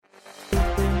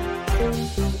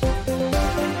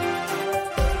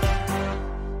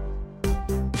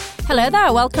Hello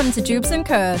there, welcome to Jubes &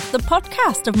 Co, the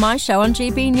podcast of my show on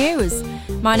GB News.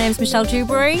 My name's Michelle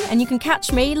Dewberry and you can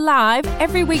catch me live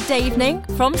every weekday evening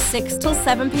from 6 till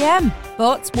 7pm.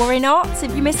 But worry not,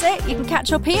 if you miss it, you can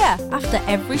catch up here after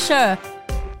every show.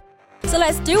 So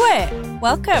let's do it.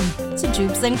 Welcome to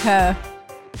Jubes & Co.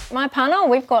 My panel,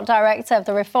 we've got Director of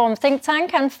the Reform think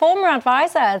tank and former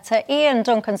advisor to Ian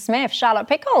Duncan Smith, Charlotte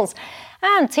Pickles,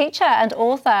 and teacher and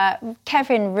author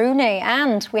Kevin Rooney.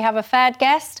 And we have a third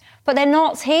guest, but they're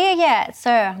not here yet,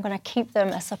 so I'm going to keep them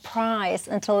a surprise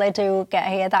until they do get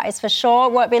here. That is for sure.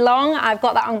 It won't be long. I've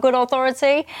got that on good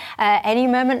authority. Any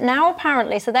moment now,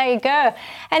 apparently. So there you go.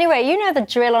 Anyway, you know the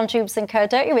drill on Jubes & Co,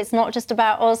 don't you? It's not just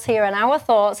about us here and our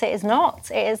thoughts. It is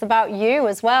not. It is about you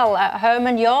as well, at home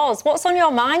and yours. What's on your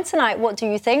mind tonight? What do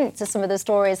you think to some of the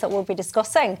stories that we'll be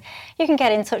discussing? You can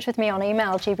get in touch with me on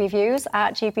email,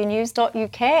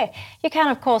 gbviews@gbnews.uk. You can,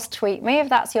 of course, tweet me if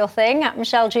that's your thing, at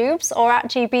Michelle Jubes or at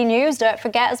GB News. Don't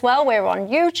forget as well, we're on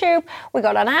YouTube, we've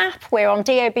got an app, we're on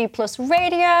DAB Plus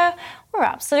Radio, we're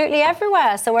absolutely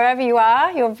everywhere. So wherever you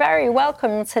are, you're very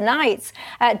welcome tonight.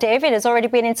 David has already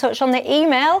been in touch on the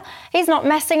email. He's not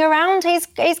messing around, he's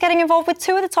getting involved with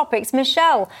two of the topics.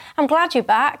 Michelle, I'm glad you're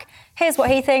back. Here's what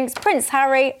he thinks: Prince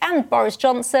Harry and Boris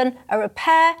Johnson are a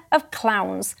pair of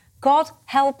clowns. God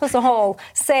help us all,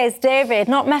 says David.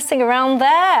 Not messing around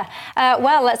there.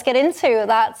 Well, let's get into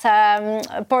that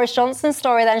Boris Johnson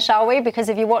story then, shall we? Because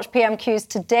if you watch PMQs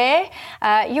today,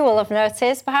 you will have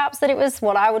noticed perhaps that it was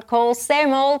what I would call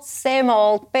same old, same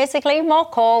old. Basically, more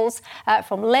calls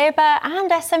from Labour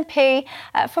and SNP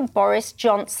for Boris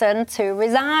Johnson to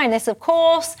resign. This, of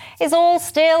course, is all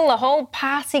still the whole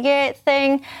Partygate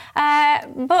thing.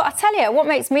 But I tell you, what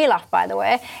makes me laugh, by the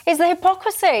way, is the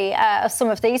hypocrisy of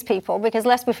some of these people, because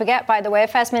lest we forget, by the way,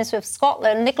 First Minister of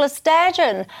Scotland, Nicola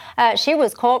Sturgeon, she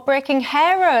was caught breaking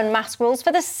her own mask rules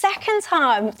for the second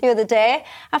time the other day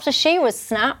after she was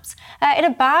snapped in a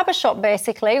barber shop,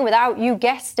 basically, without, you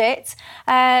guessed it,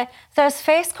 those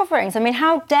face coverings. I mean,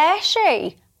 how dare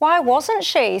she? Why wasn't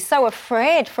she so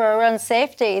afraid for her own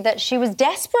safety that she was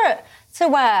desperate to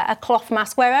wear a cloth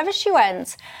mask wherever she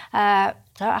went?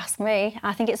 Don't ask me.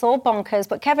 I think it's all bonkers.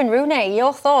 But Kevin Rooney,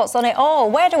 your thoughts on it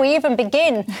all? Where do we even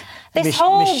begin? This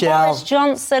whole Boris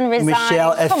Johnson resign.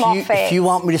 Michelle, if you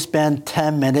want me to spend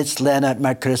 10 minutes laying out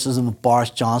my criticism of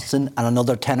Boris Johnson and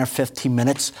another 10 or 15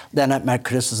 minutes laying out my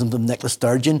criticism of Nicola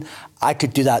Sturgeon, I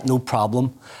could do that, no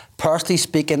problem. Personally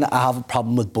speaking, I have a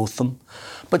problem with both of them.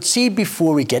 But see,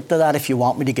 before we get to that, if you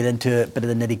want me to get into a bit of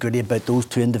the nitty-gritty about those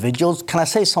two individuals, can I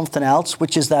say something else,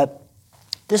 which is that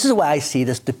this is why I see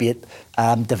this debate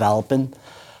developing.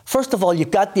 First of all,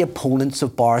 you've got the opponents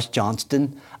of Boris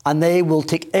Johnson, and they will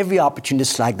take every opportunity to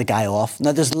slag the guy off.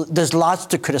 Now, there's lots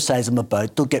to criticise him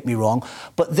about, don't get me wrong,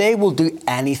 but they will do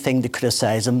anything to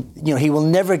criticise him. You know, he will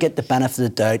never get the benefit of the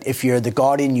doubt. If you're the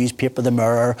Guardian newspaper, the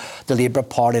Mirror, the Labour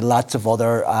Party, lots of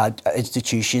other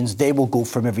institutions, they will go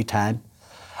for him every time.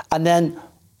 And then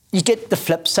you get the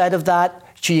flip side of that.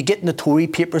 So you get in the Tory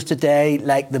papers today,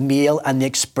 like the Mail and the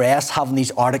Express, having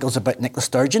these articles about Nicola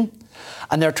Sturgeon,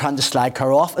 and they're trying to slag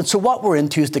her off. And so what we're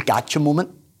into is the gotcha moment.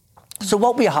 So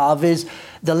what we have is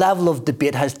the level of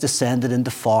debate has descended into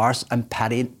farce and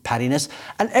pettiness,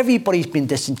 and everybody's been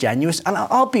disingenuous. And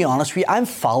I'll be honest with you, I'm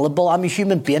fallible, I'm a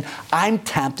human being. I'm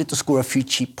tempted to score a few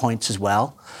cheap points as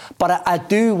well. But I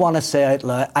do want to say out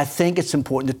loud, I think it's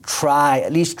important to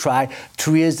at least try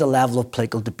to raise the level of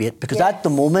political debate, because at the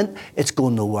moment, it's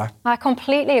going nowhere. I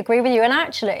completely agree with you. And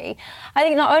actually, I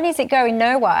think not only is it going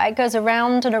nowhere, it goes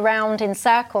around and around in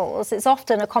circles. It's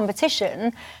often a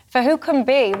competition for who can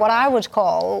be what I would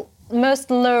call most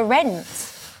low rent.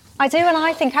 I do, and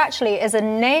I think actually as a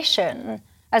nation,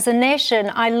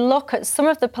 I look at some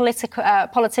of the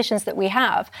politicians that we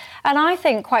have, and I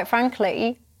think, quite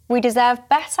frankly, we deserve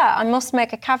better. I must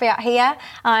make a caveat here.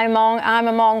 I'm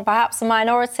among perhaps a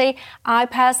minority. I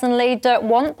personally don't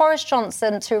want Boris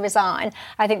Johnson to resign.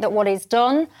 I think that what he's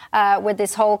done with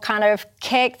this whole kind of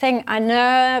cake thing, I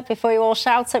know before you all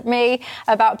shout at me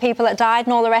about people that died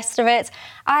and all the rest of it,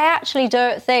 I actually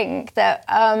don't think that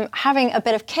having a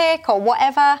bit of cake or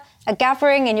whatever, a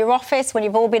gathering in your office when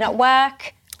you've all been at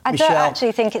work, I don't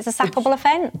actually think it's a sackable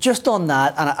offence. Just on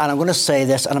that, and I'm going to say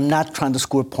this, and I'm not trying to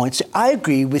score points, I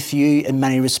agree with you in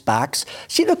many respects.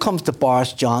 See, when it comes to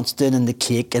Boris Johnson and the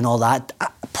cake and all that,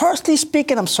 personally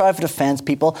speaking, I'm sorry for the offence,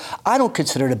 people, I don't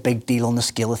consider it a big deal on the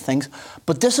scale of things.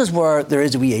 But this is where there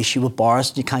is a wee issue with Boris,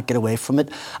 and you can't get away from it.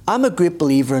 I'm a great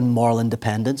believer in moral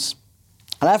independence.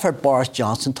 And I've heard Boris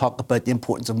Johnson talk about the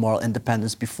importance of moral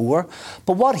independence before.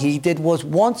 But what he did was,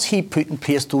 once he put in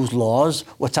place those laws,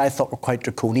 which I thought were quite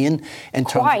draconian in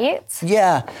terms...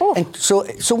 Yeah. Ooh. And so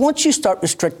once you start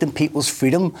restricting people's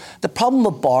freedom, the problem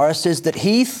with Boris is that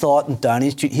he thought in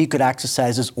Downing Street he could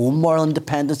exercise his own moral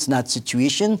independence in that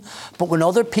situation. But when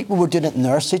other people were doing it in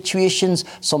their situations,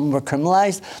 some were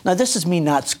criminalised. Now, this is me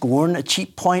not scoring a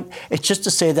cheap point. It's just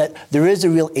to say that there is a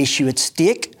real issue at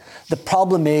stake. The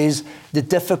problem is the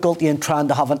difficulty in trying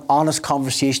to have an honest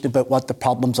conversation about what the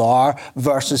problems are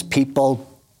versus people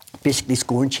basically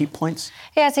scoring cheap points.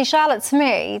 Yeah, see, Charlotte, to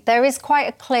me, there is quite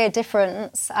a clear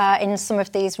difference in some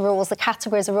of these rules, the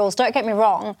categories of rules. Don't get me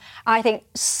wrong. I think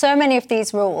so many of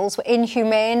these rules were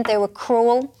inhumane, they were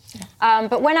cruel.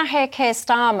 But when I hear Keir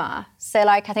Starmer say,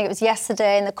 like, I think it was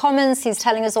yesterday in the Commons, he's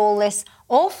telling us all this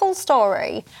awful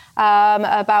story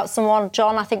about someone,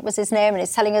 John, I think was his name, and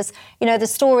he's telling us, you know, the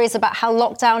stories about how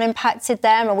lockdown impacted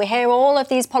them, and we hear all of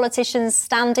these politicians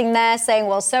standing there saying,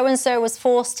 well, so-and-so was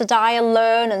forced to die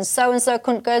alone, and so-and-so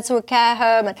couldn't go to a care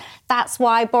home, and that's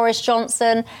why Boris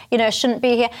Johnson, you know, shouldn't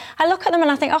be here. I look at them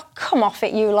and I think, oh, come off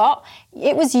it, you lot.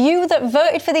 It was you that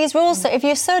voted for these rules, so if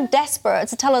you're so desperate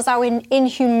to tell us how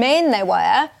inhumane they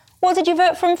were, what did you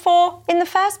vote for them for in the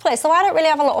first place? So I don't really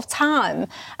have a lot of time,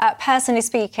 personally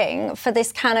speaking, for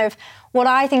this kind of what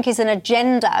I think is an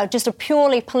agenda, just a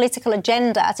purely political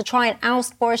agenda to try and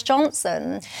oust Boris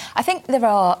Johnson. I think there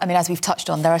are, I mean, as we've touched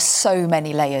on, there are so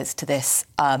many layers to this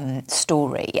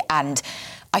story, and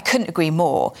I couldn't agree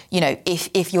more. You know,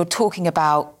 if you're talking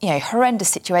about, you know, horrendous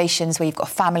situations where you've got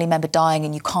a family member dying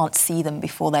and you can't see them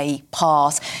before they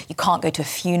pass, you can't go to a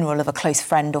funeral of a close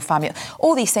friend or family,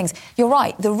 all these things, you're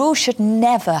right, the rules should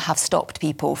never have stopped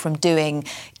people from doing,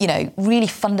 you know, really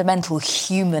fundamental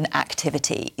human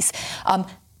activities.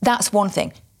 That's one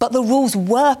thing. But the rules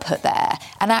were put there,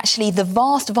 and actually the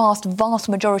vast, vast, vast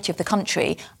majority of the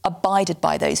country abided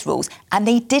by those rules, and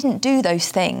they didn't do those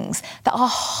things that are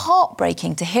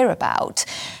heartbreaking to hear about.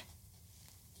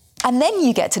 And then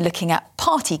you get to looking at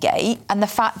Partygate and the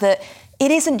fact that it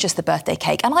isn't just the birthday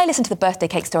cake. And I listen to the birthday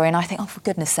cake story and I think, oh, for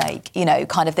goodness sake, you know,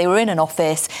 kind of they were in an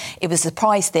office, it was a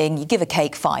surprise thing, you give a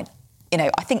cake, fine. You know,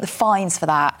 I think the fines for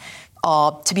that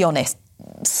are, to be honest,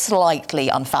 slightly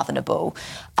unfathomable.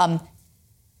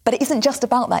 But it isn't just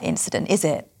about that incident, is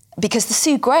it? Because the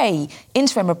Sue Gray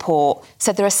interim report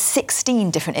said there are 16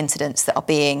 different incidents that are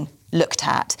being looked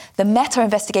at. The Met are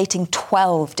investigating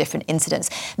 12 different incidents.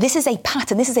 This is a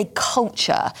pattern, this is a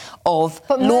culture of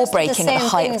law breaking at the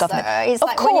height of government. Though. It's of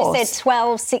like course. When you said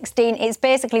 12, 16, it's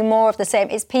basically more of the same.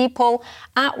 It's people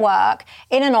at work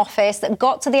in an office that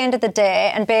got to the end of the day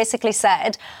and basically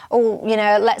said, oh, you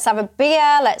know, let's have a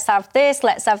beer, let's have this,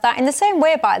 let's have that. In the same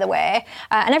way, by the way,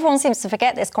 and everyone seems to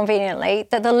forget this conveniently,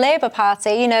 that the Labour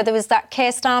Party, you know, there was that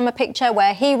Keir Starmer picture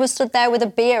where he was stood there with a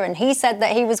beer and he said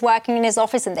that he was working in his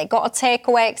office and they got a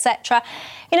takeaway, etc.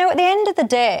 You know, at the end of the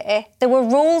day, there were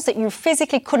rules that you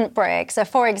physically couldn't break. So,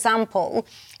 for example,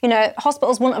 you know,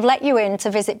 hospitals wouldn't have let you in to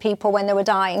visit people when they were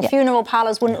dying. Yep. Funeral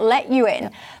parlours wouldn't let you in.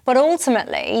 Yep. But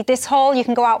ultimately, this whole you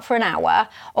can go out for an hour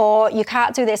or you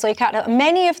can't do this or you can't do that.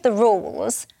 Many of the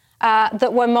rules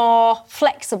that were more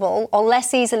flexible or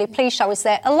less easily pleased, shall we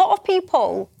say, a lot of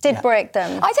people did break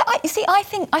them. I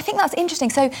think that's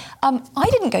interesting. So I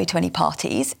didn't go to any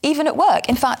parties, even at work.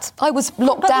 In fact, I was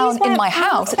locked down in my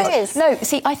house. No,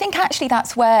 see, I think actually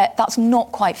that's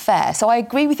not quite fair. So I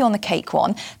agree with you on the cake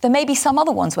one. There may be some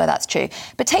other ones where that's true.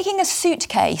 But taking a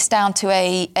suitcase down to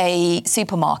a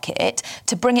supermarket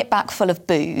to bring it back full of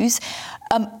booze,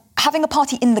 having a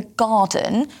party in the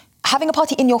garden, having a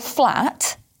party in your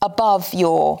flat above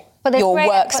your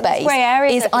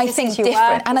workspace is, I think,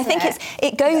 different. And I think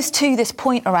it goes to this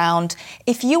point around,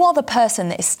 if you are the person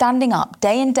that is standing up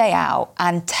day in, day out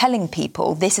and telling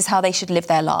people this is how they should live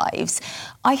their lives,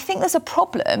 I think there's a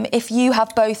problem if you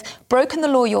have both broken the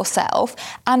law yourself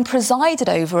and presided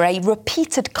over a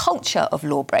repeated culture of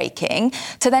law breaking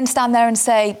to then stand there and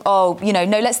say, oh, you know,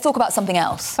 no, let's talk about something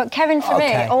else. But Kevin, for me,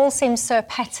 it all seems so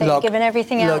petty given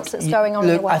everything else that's going on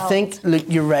in the world. I think,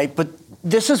 you're right, but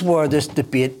this is where this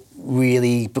debate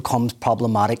really becomes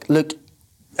problematic. Look,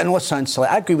 and what sounds silly,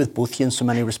 I agree with both of you in so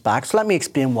many respects. Let me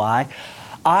explain why.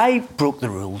 I broke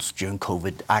the rules during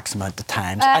COVID X amount of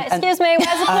times. Excuse me,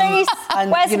 where's the police?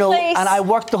 Where's the police? And I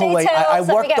worked the whole way. I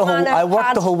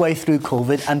worked the whole way through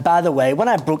COVID. And by the way, when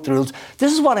I broke the rules,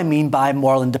 this is what I mean by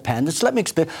moral independence. Let me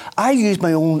explain. I use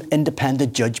my own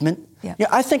independent judgment. Yeah. You know,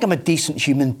 I think I'm a decent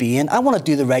human being. I want to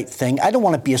do the right thing. I don't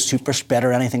want to be a super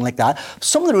spreader or anything like that.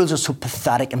 Some of the rules are so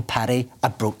pathetic and petty, I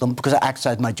broke them because I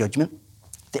exercised my judgment.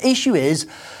 The issue is,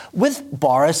 with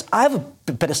Boris, I have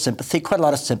a bit of sympathy, quite a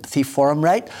lot of sympathy for him,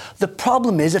 right? The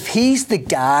problem is if he's the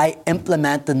guy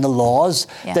implementing the laws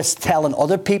that's telling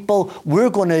other people, we're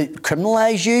going to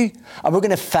criminalise you and we're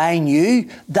going to fine you,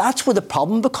 that's where the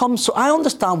problem becomes. So I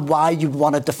understand why you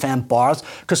want to defend Boris,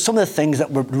 because some of the things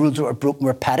rules that were broken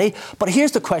were petty. But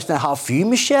here's the question I have for you,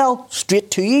 Michelle,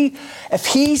 straight to you. If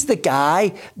he's the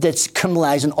guy that's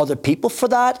criminalising other people for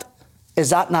that,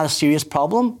 is that not a serious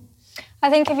problem? I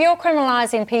think if you're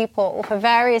criminalising people for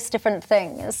various different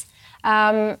things,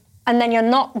 and then you're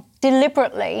not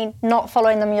deliberately not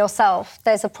following them yourself,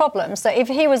 there's a problem. So if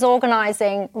he was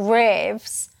organising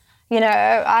raves, you know,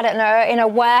 I don't know, in a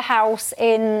warehouse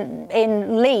in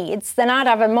Leeds, then I'd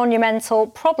have a monumental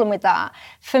problem with that.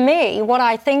 For me, what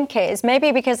I think is,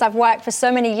 maybe because I've worked for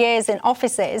so many years in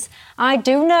offices, I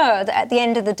do know that at the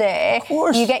end of the day,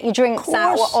 you get your drinks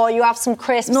out, or you have some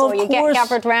crisps, or you get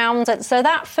gathered round. And so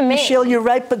that, for me... Michelle, you're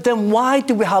right, but then why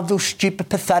do we have those stupid,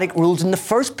 pathetic rules in the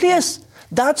first place?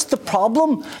 That's the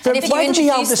problem. Why didn't he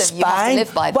have the spine?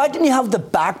 Why didn't he have the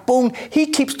backbone? He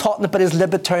keeps talking about his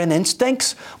libertarian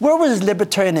instincts. Where were his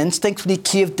libertarian instincts when he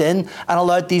caved in and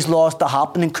allowed these laws to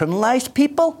happen and criminalised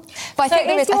people? But I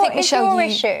think Michelle,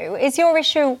 is your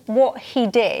issue what he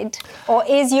did, or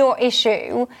is your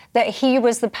issue that he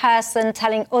was the person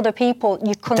telling other people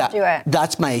you couldn't do it?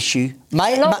 That's my issue.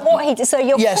 Not what he did. So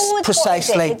you're forward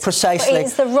precisely, what he did, precisely. But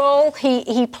it's the role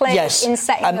he played in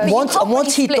setting those.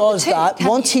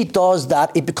 Once he does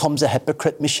that, he becomes a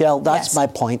hypocrite, Michelle. That's my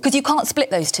point. Because you can't split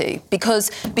those two.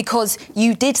 Because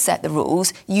you did set the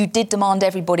rules, you did demand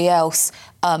everybody else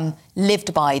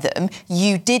lived by them.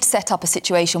 You did set up a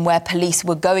situation where police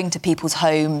were going to people's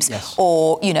homes,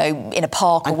 or in a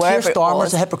park, or wherever it was. And Keir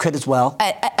Starmer's a hypocrite as well.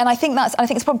 And I think it's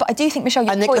a problem. But I do think, Michelle,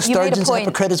 you made a point. Sturgeon's a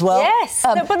hypocrite as well. Yes.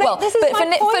 For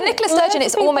Nicola Sturgeon,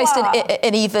 it's almost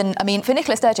an even. I mean, for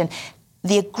Nicola Sturgeon,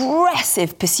 the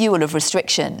aggressive pursuit of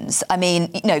restrictions, I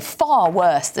mean, far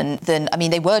worse than I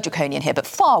mean, they were draconian here, but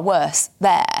far worse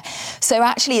there. So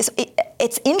actually,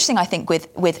 it's interesting, I think,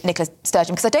 with Nicola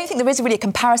Sturgeon, because I don't think there is really a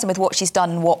comparison with what she's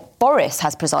done and what Boris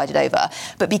has presided over.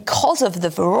 But because of the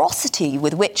ferocity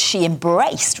with which she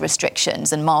embraced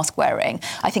restrictions and mask wearing,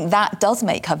 I think that does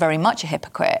make her very much a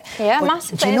hypocrite. Yeah,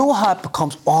 massively. Do you know how it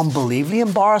becomes unbelievably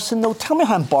embarrassing, though? Tell me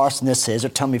how embarrassing this is, or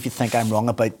tell me if you think I'm wrong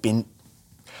about being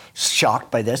shocked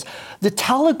by this. The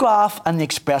Telegraph and the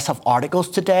Express have articles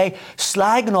today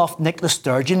slagging off Nicola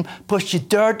Sturgeon because she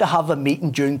dared to have a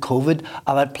meeting during COVID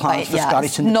about plans for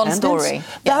Scottish independence. Non-story.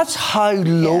 That's how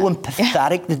low and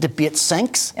pathetic the debate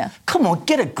sinks. Come on,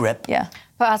 get a grip.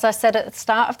 But as I said at the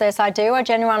start of this, I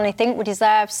genuinely think we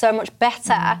deserve so much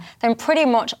better than pretty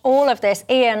much all of this.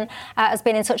 Ian has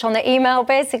been in touch on the email,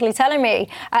 basically telling me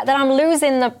that I'm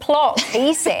losing the plot.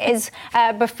 He says,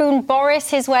 buffoon Boris,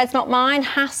 his words not mine,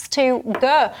 has to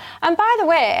go. And by the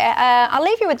way, I'll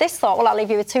leave you with this thought. Well, I'll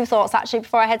leave you with two thoughts, actually,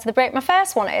 before I head to the break. My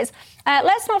first one is,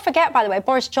 let's not forget, by the way,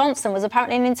 Boris Johnson was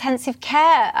apparently in intensive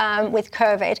care with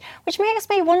COVID, which makes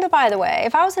me wonder, by the way,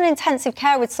 if I was in intensive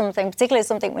care with something, particularly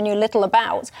something we knew little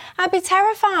about, I'd be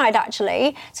terrified,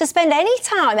 actually, to spend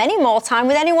any more time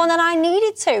with anyone than I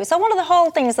needed to. So one of the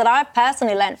whole things that I've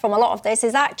personally learnt from a lot of this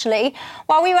is actually,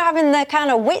 while we were having the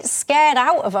kind of wits scared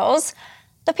out of us,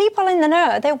 the people in the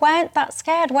know, they weren't that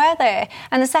scared, were they?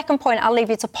 And the second point I'll leave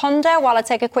you to ponder while I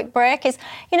take a quick break is,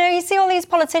 you see all these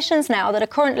politicians now that are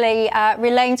currently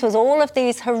relaying to us all of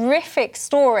these horrific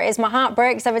stories. My heart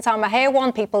breaks every time I hear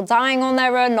one, people dying on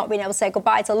their own, not being able to say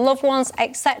goodbye to loved ones,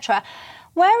 etc.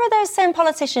 Where are those same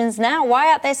politicians now? Why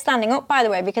aren't they standing up, by the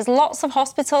way? Because lots of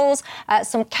hospitals,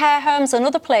 some care homes and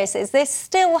other places, they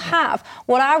still have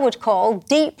what I would call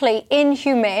deeply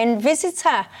inhumane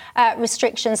visitor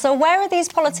restrictions. So where are these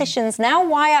politicians now?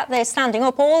 Why aren't they standing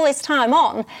up all this time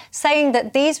on saying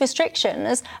that these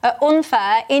restrictions are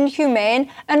unfair,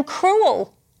 inhumane and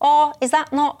cruel? Or is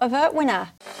that not a vote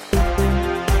winner?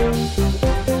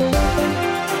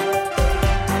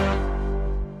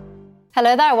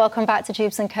 Hello there, welcome back to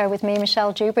Jubes & Co with me,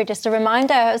 Michelle Dewberry. Just a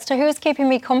reminder as to who's keeping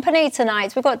me company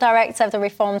tonight. We've got Director of the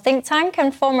Reform Think Tank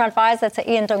and former advisor to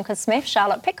Ian Duncan-Smith,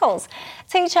 Charlotte Pickles,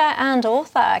 teacher and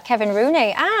author Kevin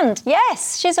Rooney, and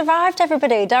yes, she's arrived,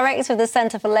 everybody, Director of the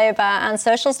Centre for Labour and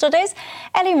Social Studies,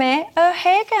 Ellie Mae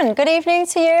O'Hagan. Good evening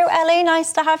to you, Ellie,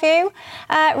 nice to have you.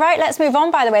 Right, let's move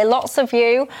on, by the way. Lots of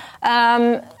you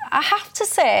I have to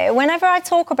say, whenever I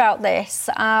talk about this,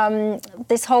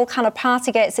 this whole kind of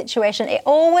Partygate situation, it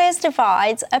always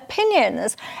divides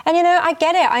opinions. And, you know, I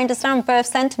get it. I understand birth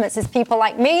sentiments. It's people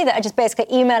like me that are just basically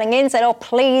emailing in, saying, oh,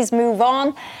 please move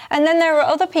on. And then there are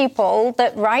other people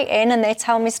that write in and they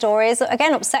tell me stories,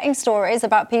 again, upsetting stories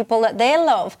about people that they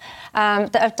love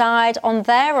that have died on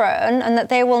their own and that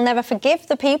they will never forgive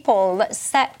the people that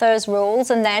set those rules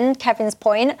and then, Kevin's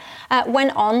point,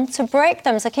 went on to break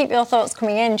them. So keep your thoughts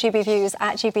coming in,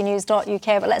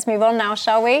 gbviews@gbnews.uk. But let's move on now,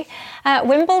 shall we?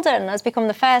 Wimbledon has become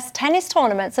the first tennis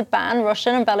tournament to ban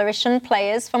Russian and Belarusian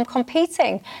players from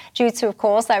competing due to, of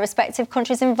course, their respective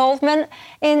countries' involvement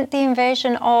in the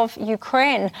invasion of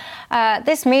Ukraine.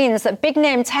 This means that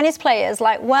big-name tennis players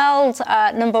like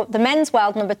the men's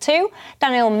world number 2,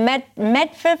 Daniil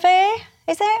Medvedev,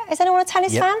 is anyone a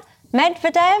tennis fan?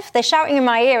 Medvedev, they're shouting in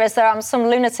my ear as though I'm some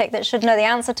lunatic that should know the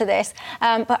answer to this.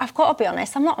 But I've got to be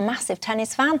honest, I'm not a massive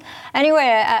tennis fan.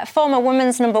 Anyway, former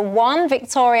women's number 1,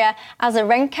 Victoria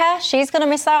Azarenka, she's going to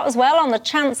miss out as well on the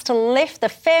chance to lift the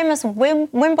famous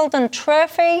Wimbledon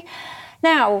trophy.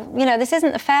 Now, you know, this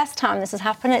isn't the first time this has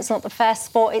happened. It's not the first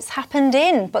sport it's happened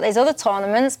in. But there's other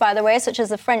tournaments, by the way, such as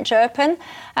the French Open,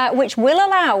 which will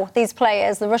allow these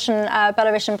players, the Russian,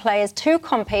 Belarusian players, to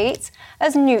compete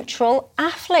as neutral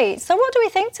athletes. So what do we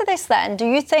think to this then? Do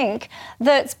you think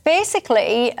that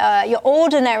basically your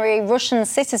ordinary Russian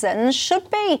citizens should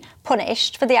be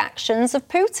punished for the actions of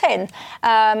Putin?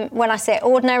 When I say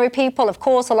ordinary people, of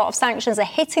course, a lot of sanctions are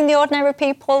hitting the ordinary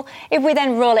people. If we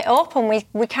then roll it up and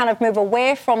we kind of move away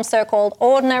from so-called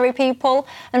ordinary people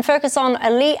and focus on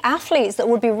elite athletes that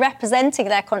would be representing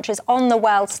their countries on the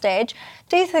world stage,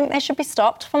 do you think they should be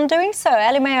stopped from doing so?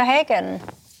 Ellie Mayo-Hagan.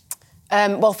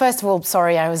 Well, first of all,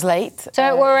 sorry I was late.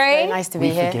 Don't worry. Very nice to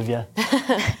be here. We forgive you.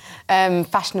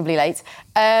 Fashionably late.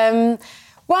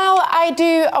 Well, I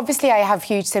do. Obviously, I have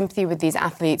huge sympathy with these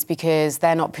athletes because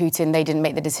they're not Putin. They didn't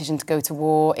make the decision to go to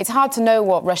war. It's hard to know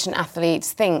what Russian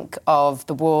athletes think of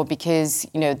the war because,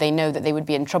 you know, they know that they would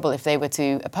be in trouble if they were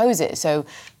to oppose it. So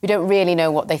we don't really know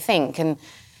what they think. And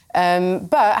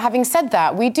but having said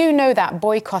that, we do know that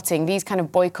boycotting, these kind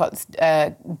of boycotts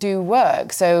do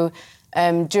work. So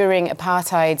during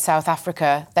apartheid South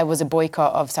Africa, there was a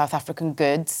boycott of South African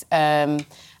goods.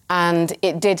 And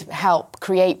it did help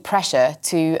create pressure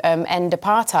to end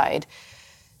apartheid.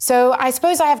 So I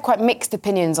suppose I have quite mixed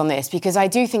opinions on this because I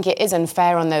do think it is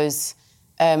unfair on those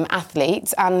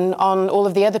athletes and on all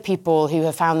of the other people who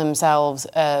have found themselves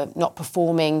not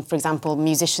performing. For example,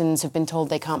 musicians have been told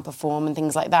they can't perform and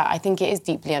things like that. I think it is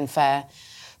deeply unfair.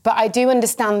 But I do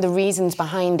understand the reasons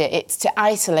behind it. It's to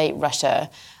isolate Russia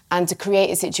and to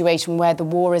create a situation where the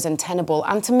war is untenable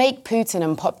and to make Putin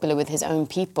unpopular with his own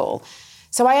people.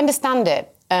 So I understand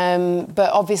it,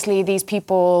 but obviously these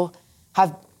people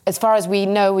have, as far as we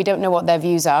know, we don't know what their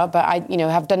views are, but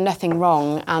have done nothing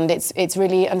wrong, and it's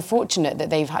really unfortunate that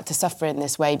they've had to suffer in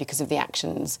this way because of the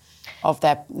actions of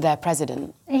their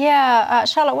president. Yeah,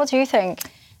 Charlotte, what do you think?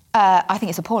 I think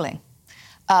it's appalling.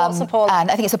 What's appalling? And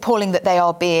I think it's appalling that they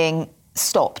are being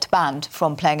banned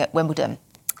from playing at Wimbledon.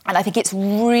 And I think it's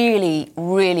really,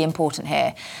 really important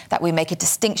here that we make a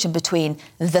distinction between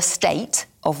the state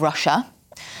of Russia,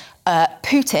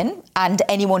 Putin and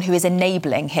anyone who is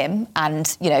enabling him and,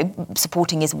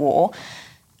 supporting his war.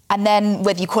 And then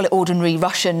whether you call it ordinary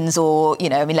Russians or,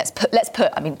 let's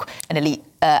put, an elite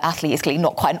athlete is clearly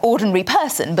not quite an ordinary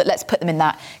person, but let's put them in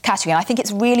that category. And I think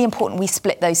it's really important we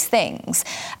split those things.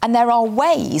 And there are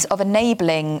ways of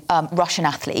enabling Russian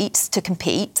athletes to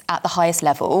compete at the highest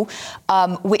level,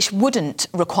 which wouldn't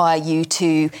require you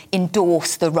to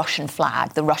endorse the Russian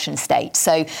flag, the Russian state.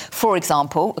 So, for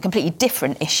example, a completely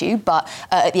different issue, but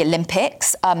at the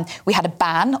Olympics, we had a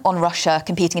ban on Russia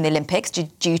competing in the Olympics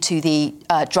due to the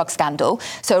drug scandal.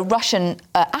 So Russian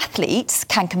athletes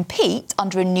can compete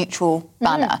under a neutral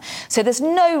banner. So there's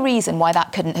no reason why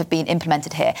that couldn't have been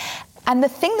implemented here. And the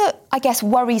thing that I guess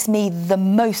worries me the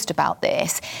most about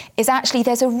this is actually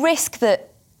there's a risk that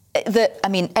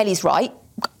Ellie's right.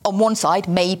 On one side,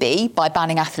 maybe by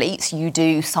banning athletes, you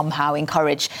do somehow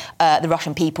encourage the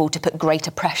Russian people to put greater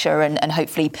pressure and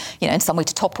hopefully, in some way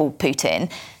to topple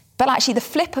Putin. But actually the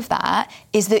flip of that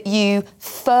is that you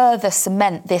further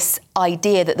cement this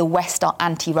idea that the West are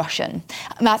anti-Russian.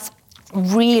 And that's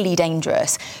really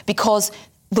dangerous because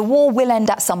the war will end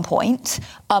at some point.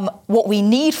 What we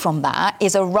need from that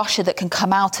is a Russia that can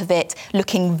come out of it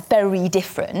looking very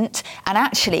different and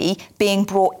actually being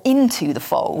brought into the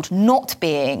fold, not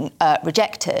being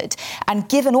rejected. And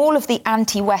given all of the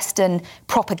anti-Western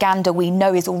propaganda we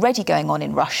know is already going on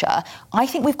in Russia, I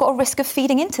think we've got a risk of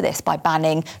feeding into this by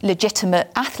banning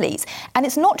legitimate athletes. And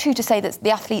it's not true to say that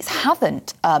the athletes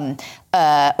haven't, or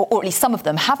at least some of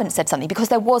them haven't said something, because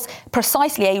there was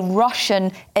precisely a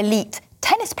Russian elite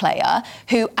tennis player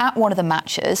who, at one of the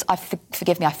matches,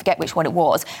 forgive me, I forget which one it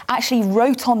was, actually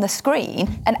wrote on the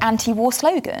screen an anti-war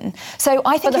slogan. So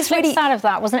I think it's really... But the flip side of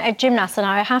that, wasn't it a gymnast? And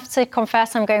I have to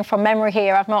confess, I'm going from memory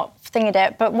here, I've not thingied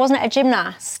it, but wasn't it a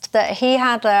gymnast that he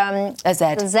had a Z?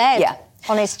 Yeah.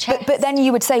 On his chest. But then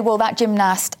you would say, well, that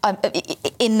gymnast,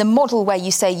 in the model where you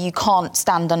say you can't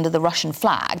stand under the Russian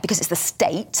flag because it's the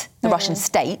state, the Russian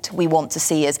state we want to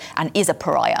see as and is a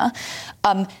pariah,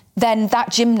 then that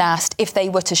gymnast, if they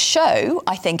were to show,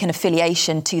 I think, an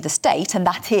affiliation to the state, and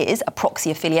that is a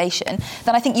proxy affiliation,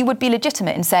 then I think you would be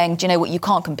legitimate in saying, do you know what, you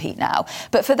can't compete now.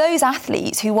 But for those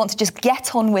athletes who want to just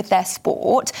get on with their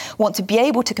sport, want to be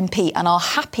able to compete and are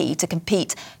happy to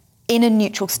compete in a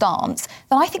neutral stance,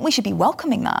 then I think we should be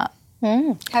welcoming that.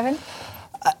 Kevin?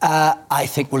 I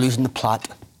think we're losing the plot.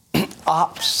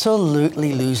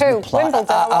 Absolutely losing the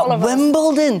plot.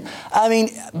 Wimbledon. I mean,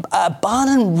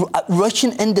 banning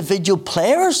Russian individual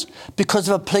players because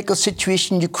of a political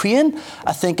situation in Ukraine,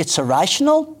 I think it's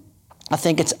irrational. I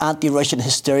think it's anti-Russian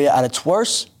hysteria at its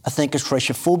worst. I think it's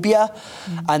Russophobia.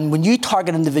 And when you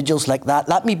target individuals like that,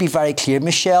 let me be very clear,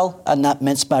 Michelle, and not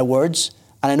mince my words,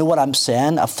 and I know what I'm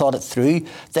saying, I've thought it through.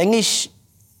 The English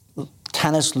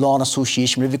Tennis Law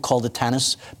Association, whatever you call the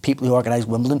tennis people who organise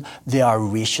Wimbledon, they are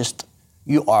racist.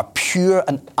 You are pure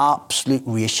and absolute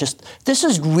racist. This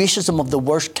is racism of the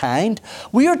worst kind.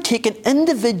 We are taking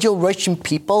individual Russian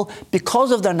people because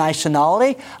of their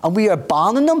nationality and we are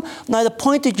banning them. Now, the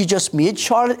point that you just made,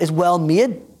 Charlotte, is well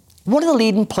made. One of the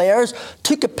leading players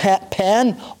took a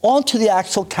pen onto the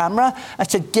actual camera and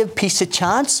said, give peace a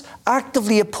chance,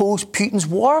 actively opposed Putin's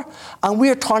war, and we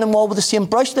are turning them all with the same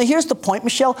brush. Now, here's the point,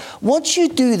 Michelle. Once you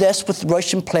do this with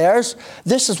Russian players,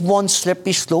 this is one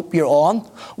slippery slope you're on.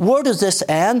 Where does this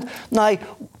end? Now,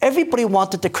 everybody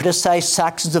wanted to criticise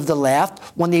sections of the left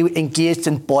when they engaged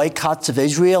in boycotts of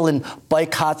Israel and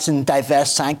boycotts and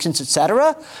diverse sanctions,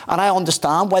 etc. And I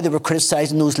understand why they were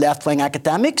criticising those left-wing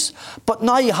academics. But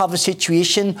now you have a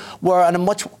situation where, in a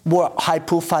much more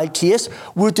high-profile case,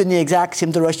 we're doing the exact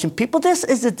same to the Russian people. This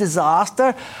is a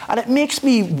disaster, and it makes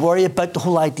me worry about the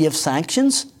whole idea of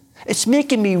sanctions. It's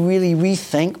making me really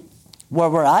rethink where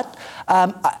we're at.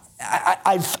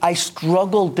 I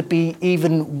struggle to be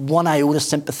even one iota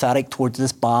sympathetic towards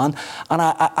this ban, and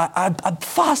I'm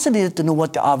fascinated to know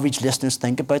what the average listeners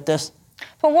think about this.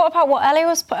 But what about what Ellie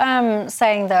was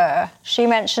saying there? She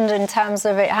mentioned in terms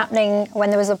of it happening when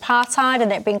there was apartheid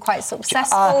and it being quite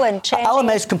successful and changing.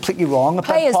 LMA is completely wrong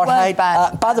about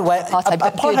apartheid. By the way,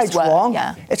 apartheid's wrong.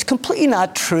 Yeah. It's completely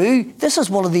not true. This is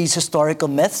one of these historical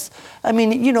myths. I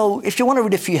mean, you know, if you want to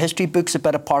read a few history books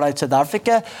about apartheid South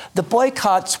Africa, the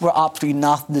boycotts were absolutely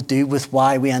nothing to do with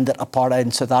why we ended apartheid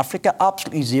in South Africa.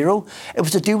 Absolutely zero. It was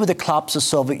to do with the collapse of the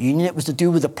Soviet Union. It was to do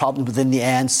with the problems within the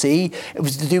ANC. It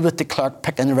was to do with de Klerk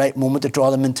picking the right moment to draw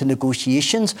them into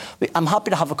negotiations. I'm happy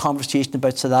to have a conversation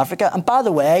about South Africa. And by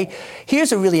the way,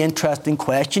 here's a really interesting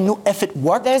question. You know, if it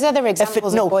worked... There's other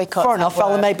examples of boycotts. Fair enough,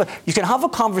 LMA, but you can have a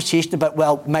conversation about,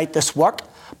 well, might this work?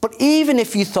 But even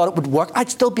if you thought it would work, I'd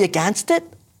still be against it.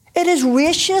 It is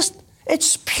racist.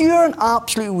 It's pure and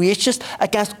absolute racist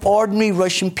against ordinary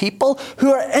Russian people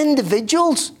who are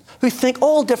individuals who think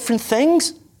all different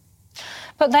things.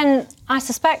 But then I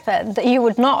suspect that you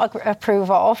would not approve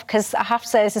of, because I have to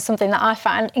say this is something that I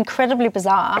find incredibly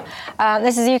bizarre.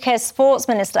 This is UK's Sports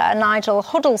Minister, Nigel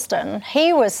Huddleston.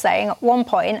 He was saying at one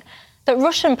point that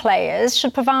Russian players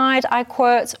should provide, I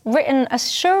quote, written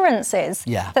assurances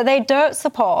that they don't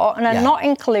support and are not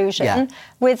in collusion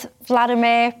with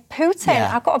Vladimir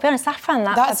Putin. I've got to be honest, I find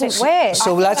that a bit weird.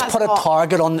 So let's put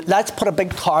a big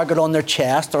target on their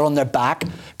chest or on their back.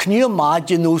 Can you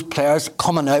imagine those players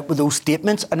coming out with those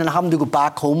statements and then having to go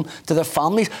back home to their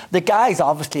families? The guy's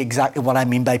obviously exactly what I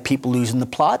mean by people losing the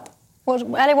plot.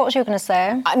 Ellie, what was you going to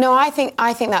say? No, I think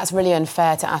that's really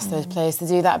unfair to ask those players to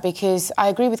do that, because I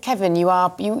agree with Kevin.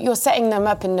 You're setting them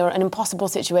up in an impossible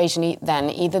situation. Then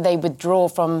either they withdraw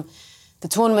from the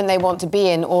tournament they want to be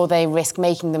in, or they risk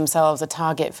making themselves a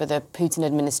target for the Putin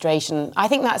administration. I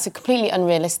think that's a completely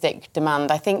unrealistic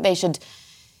demand. I think they should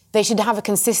they should have a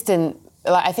consistent...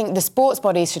 I think the sports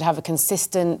bodies should have a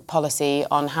consistent policy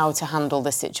on how to handle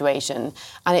this situation,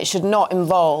 and it should not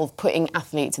involve putting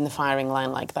athletes in the firing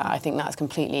line like that. I think that's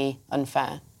completely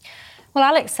unfair. Well,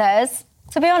 Alex says,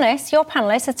 to be honest, your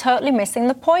panellists are totally missing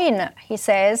the point. He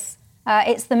says,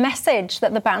 it's the message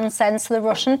that the ban sends to the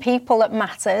Russian people that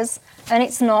matters, and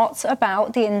it's not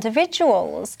about the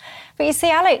individuals. But you see,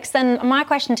 Alex, then my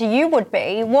question to you would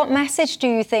be, what message do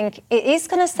you think it is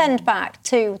going to send back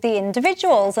to the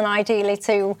individuals and ideally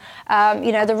to,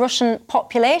 the Russian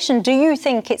population? Do you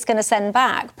think it's going to send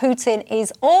back Putin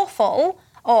is awful?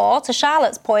 Or, to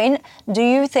Charlotte's point, do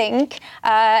you think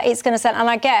it's going to send... And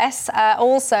I guess,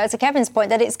 also, to Kevin's point,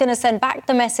 that it's going to send back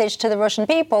the message to the Russian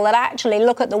people that actually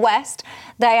look at the West.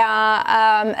 They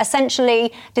are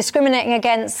essentially discriminating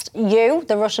against you,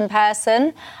 the Russian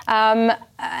person.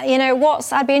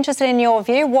 I'd be interested in your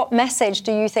view. What message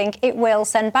do you think it will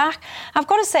send back? I've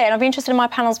got to say, and I'd be interested in my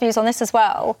panel's views on this as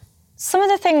well, some of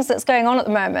the things that's going on at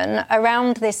the moment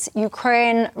around this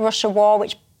Ukraine-Russia war,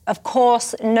 which of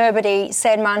course, nobody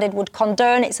sane-minded would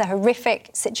condone. It's a horrific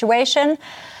situation.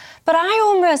 But I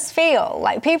almost feel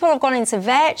like people have gone into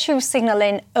virtue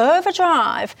signalling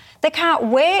overdrive. They can't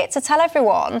wait to tell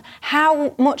everyone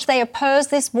how much they oppose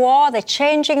this war. They're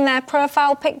changing their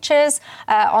profile pictures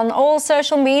on all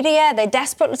social media. They're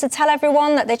desperate to tell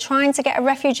everyone that they're trying to get a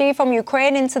refugee from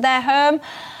Ukraine into their home.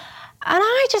 And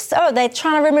they're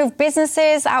trying to remove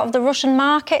businesses out of the Russian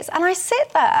markets. And I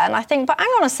sit there and I think, but hang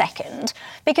on a second,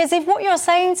 because if what you're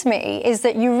saying to me is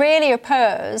that you really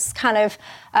oppose kind of,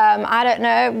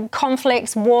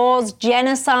 conflicts, wars,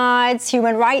 genocides,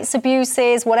 human rights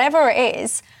abuses, whatever it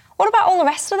is, what about all the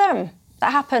rest of them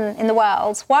that happen in the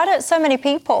world? Why don't so many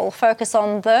people focus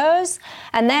on those?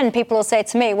 And then people will say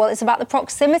to me, well, it's about the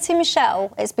proximity,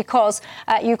 Michelle. It's because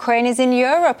Ukraine is in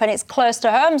Europe and it's close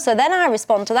to home. So then I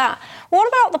respond to that. What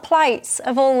about the plights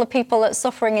of all the people that's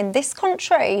suffering in this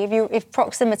country if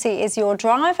proximity is your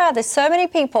driver? There's so many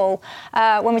people,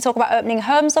 when we talk about opening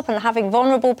homes up and having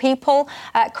vulnerable people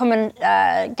come and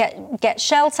get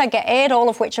shelter, get aid, all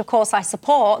of which, of course, I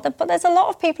support. But there's a lot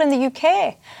of people in the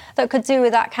UK that could do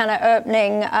with that kind of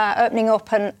opening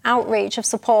up and outreach of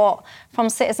support from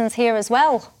citizens here as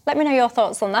well. Let me know your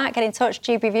thoughts on that. Get in touch,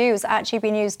 gbviews at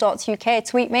gbnews.uk.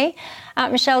 Tweet me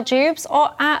at Michelle Jubes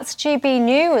or at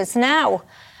gbnews. Now,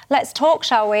 let's talk,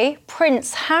 shall we?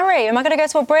 Prince Harry. Am I going to go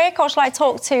to a break or shall I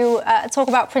talk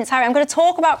about Prince Harry? I'm going to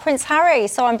talk about Prince Harry,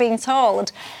 so I'm being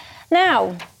told. Now,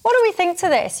 what do we think to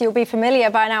this? You'll be familiar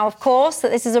by now, of course,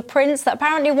 that this is a prince that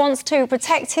apparently wants to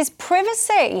protect his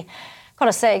privacy. Got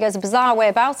to say, he goes a bizarre way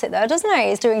about it, though, doesn't he?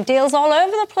 He's doing deals all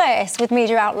over the place with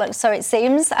media outlets, so it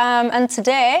seems. And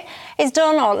today, he's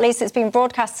done, or at least it's been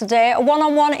broadcast today, a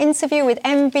one-on-one interview with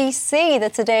NBC,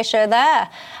 the Today Show there.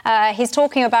 He's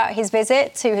talking about his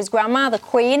visit to his grandma, the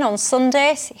Queen, on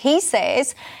Sunday. He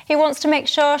says he wants to make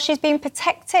sure she's being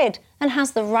protected and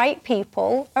has the right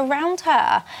people around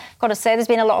her. Got to say, there's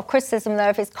been a lot of criticism,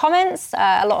 though, of his comments,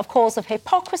 a lot of calls of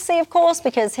hypocrisy, of course,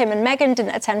 because him and Meghan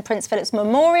didn't attend Prince Philip's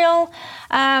memorial.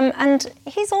 And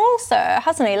he's also,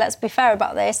 hasn't he, let's be fair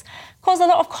about this, caused a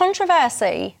lot of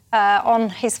controversy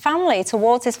on his family,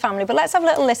 towards his family. But let's have a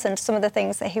little listen to some of the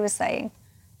things that he was saying.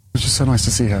 It's just so nice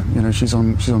to see her. You know, she's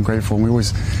on great form.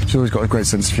 She's always got a great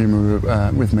sense of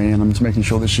humour with me, and I'm just making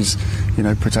sure that she's,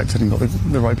 protected and got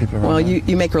the right people around. Well, her.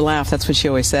 you make her laugh. That's what she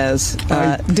always says.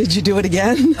 Did you do it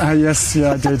again? Yes,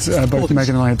 yeah, I did. Both Meghan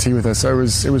and I had tea with her, so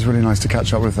it was really nice to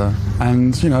catch up with her.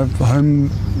 And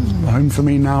home for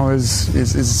me now is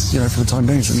for the time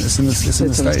being, it's in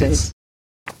the States.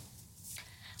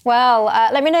 Well,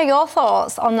 let me know your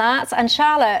thoughts on that. And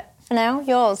Charlotte, for now,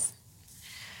 yours.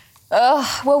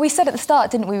 Well, we said at the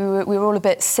start, didn't we? We were all a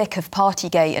bit sick of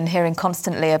Partygate and hearing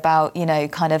constantly about,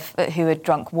 kind of who had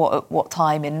drunk what at what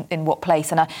time in what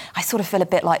place. And I sort of feel a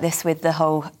bit like this with the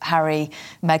whole Harry,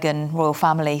 Meghan, royal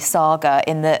family saga,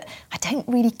 in that I don't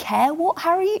really care what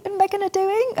Harry and Meghan are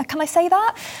doing. Can I say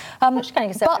that? You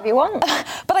can say whatever you want.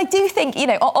 But I do think,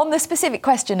 on the specific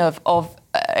question of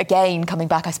again, coming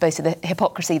back, I suppose, to the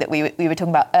hypocrisy that we were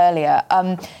talking about earlier,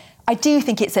 I do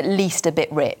think it's at least a bit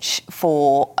rich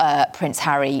for Prince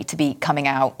Harry to be coming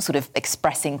out, sort of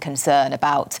expressing concern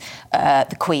about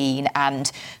the Queen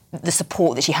and the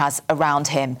support that she has around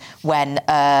him when,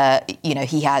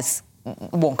 he has,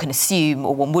 one can assume,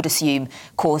 or one would assume,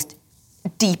 caused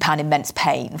deep and immense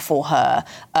pain for her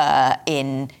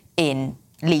in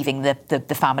leaving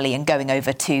the family and going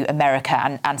over to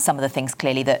America, and some of the things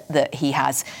clearly that he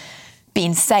has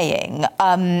been saying.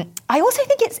 I also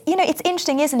think it's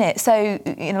interesting, isn't it? So,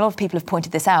 a lot of people have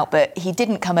pointed this out, but he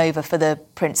didn't come over for the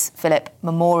Prince Philip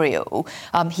memorial.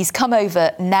 He's come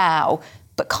over now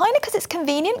but kind of because it's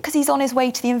convenient, because he's on his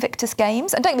way to the Invictus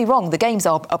Games. And don't get me wrong, the Games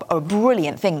are a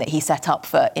brilliant thing that he set up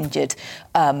for injured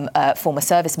former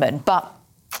servicemen. But,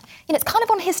 it's kind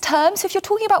of on his terms. So if you're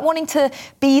talking about wanting to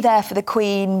be there for the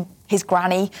Queen, his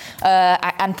granny,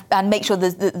 and make sure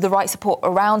there's the right support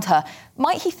around her,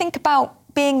 might he think about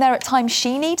being there at times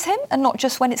she needs him and not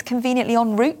just when it's conveniently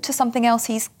en route to something else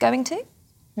he's going to?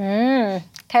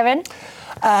 Kevin?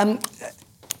 I'm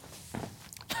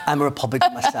a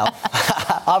Republican myself.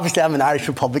 Obviously, I'm an Irish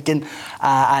Republican,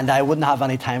 and I wouldn't have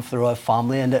any time for the royal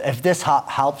family. And if this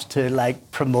helps to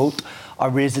promote or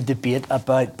raise a debate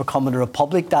about becoming a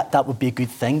republic, that would be a good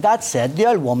thing. That said, the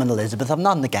old woman Elizabeth, I'm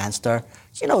nothing against her.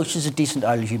 She's a decent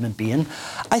old human being.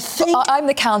 I think I'm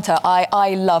the counter.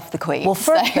 I love the Queen. Well,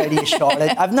 fair play to you,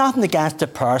 Charlotte. I've nothing against her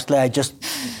personally. I just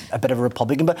a bit of a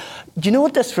Republican. But do you know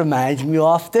what this reminds me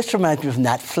of? This reminds me of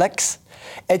Netflix.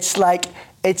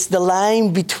 It's the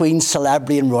line between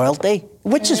celebrity and royalty.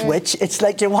 Which is which? It's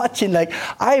like you're watching,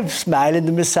 I'm smiling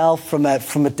to myself from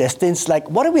a distance.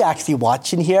 What are we actually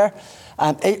watching here?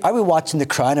 Are we watching The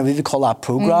Crown, or we call that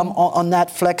programme on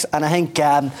Netflix? And I think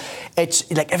it's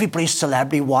everybody's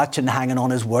celebrity watching and hanging on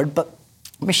his word. But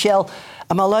Michelle,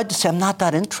 am I allowed to say I'm not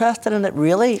that interested in it,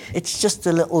 really? It's just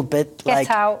a little bit Get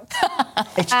out.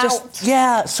 It's just,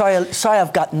 yeah, sorry,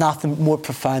 I've got nothing more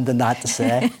profound than that to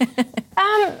say.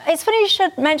 It's funny you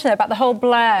should mention that about the whole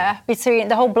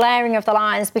blurring of the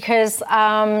lines, because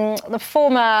the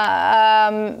former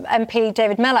MP,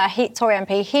 David Miller, Tory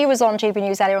MP, he was on GB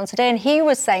News earlier on today, and he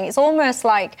was saying it's almost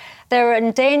like they're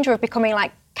in danger of becoming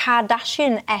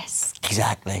Kardashian-esque.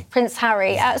 Exactly. Prince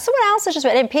Harry. Someone else has just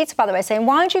written in, Peter, by the way, saying,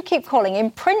 why do you keep calling him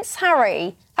Prince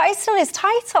Harry? That is still his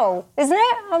title, isn't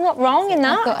it? I'm not wrong in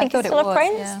that. I think he's still a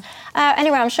prince. Yeah.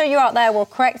 Anyway, I'm sure you out there will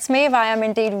correct me if I am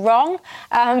indeed wrong.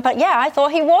 But yeah, I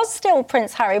thought he was still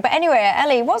Prince Harry. But anyway,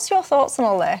 Ellie, what's your thoughts on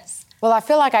all this? Well, I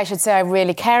feel like I should say I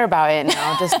really care about it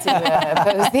now, just to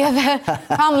oppose the other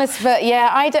panellists. But yeah,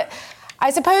 I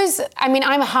suppose, I'm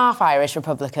a half Irish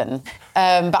Republican,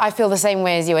 but I feel the same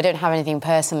way as you. I don't have anything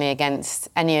personally against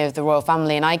any of the royal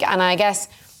family, and I guess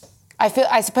I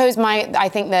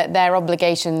think that their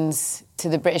obligations to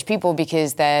the British people,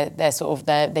 because they're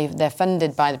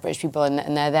funded by the British people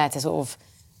and they're there to sort of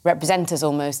represent us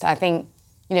almost. I think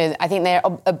they're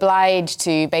obliged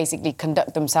to basically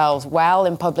conduct themselves well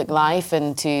in public life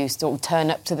and to sort of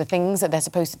turn up to the things that they're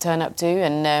supposed to turn up to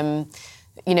and.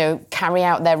 Carry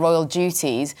out their royal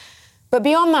duties. But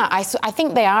beyond that, I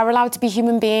think they are allowed to be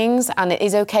human beings, and it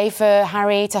is okay for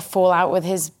Harry to fall out with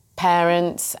his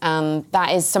parents, and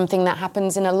that is something that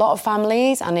happens in a lot of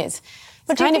families, and it's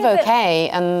kind of okay,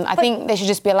 and I think they should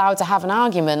just be allowed to have an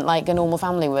argument like a normal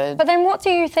family would. But then what do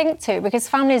you think too? Because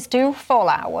families do fall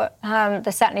out,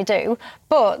 they certainly do.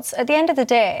 But at the end of the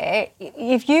day,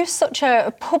 if you're such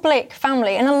a public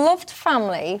family and a loved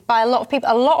family by a lot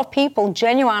of people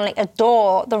genuinely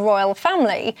adore the royal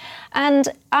family. And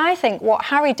I think what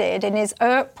Harry did in his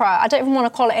Oprah, I don't even want to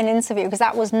call it an interview because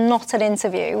that was not an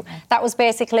interview. That was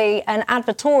basically an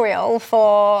advertorial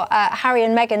for Harry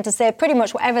and Meghan to say pretty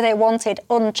much whatever they wanted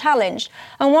unchallenged.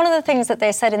 And one of the things that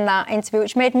they said in that interview,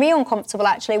 which made me uncomfortable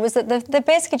actually, was that they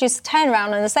basically just turned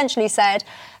around and essentially said,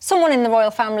 someone in the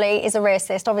royal family is a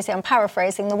racist. Obviously, I'm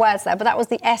paraphrasing the words there, but that was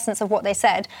the essence of what they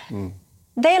said.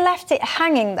 They left it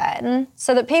hanging then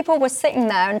so that people were sitting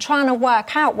there and trying to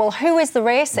work out, well, who is the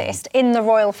racist in the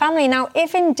royal family? Now,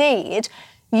 if indeed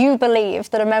you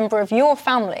believe that a member of your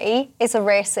family is a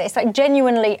racist,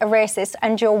 genuinely a racist,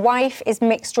 and your wife is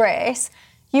mixed race,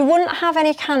 you wouldn't have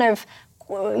any kind of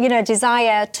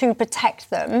desire to protect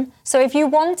them. So if you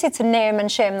wanted to name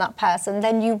and shame that person,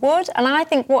 then you would. And I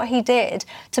think what he did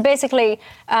to basically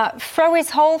throw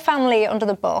his whole family under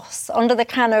the bus, under the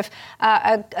kind of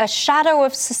a shadow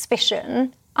of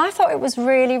suspicion, I thought it was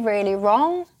really, really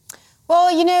wrong. Well,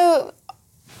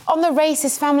 on the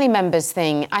racist family members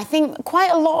thing, I think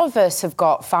quite a lot of us have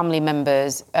got family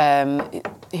members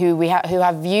who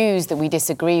have views that we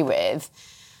disagree with.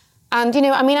 And,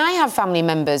 I have family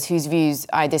members whose views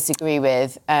I disagree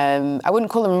with. I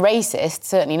wouldn't call them racist,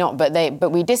 certainly not,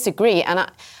 but we disagree. And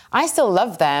I still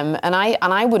love them, and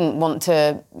I wouldn't want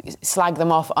to slag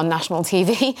them off on national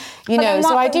TV,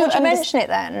 So I do. Would you mention it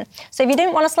then? So if you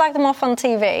didn't want to slag them off on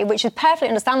TV, which is perfectly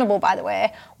understandable, by the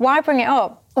way, why bring it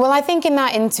up? Well, I think in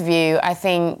that interview,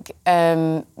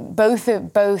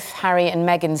 both Harry and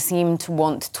Meghan seemed to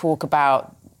want to talk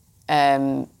about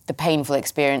the painful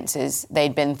experiences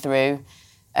they'd been through.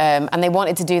 And they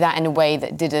wanted to do that in a way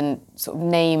that didn't sort of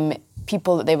name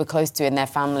people that they were close to in their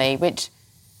family, which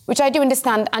I do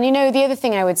understand. And, the other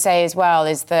thing I would say as well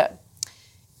is that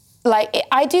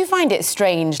I do find it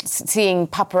strange seeing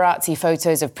paparazzi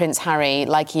photos of Prince Harry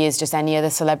like he is just any other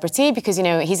celebrity, because, you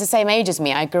know, he's the same age as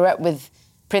me. I grew up with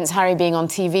Prince Harry being on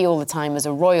TV all the time as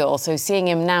a royal, so seeing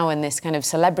him now in this kind of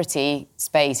celebrity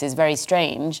space is very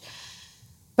strange.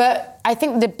 But I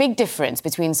think the big difference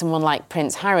between someone like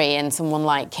Prince Harry and someone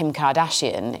like Kim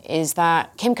Kardashian is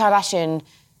that Kim Kardashian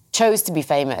chose to be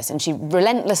famous and she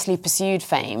relentlessly pursued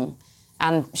fame,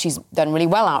 and she's done really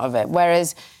well out of it.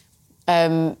 Whereas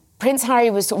Prince Harry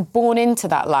was sort of born into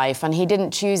that life and he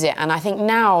didn't choose it. And I think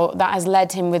now that has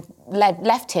left him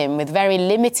with very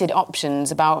limited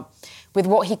options with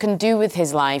what he can do with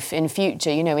his life in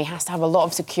future. You know, he has to have a lot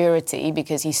of security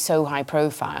because he's so high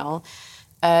profile.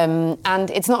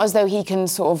 And it's not as though he can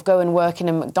sort of go and work in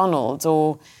a McDonald's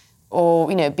or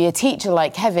you know, be a teacher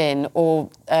like Kevin, or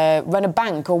run a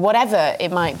bank or whatever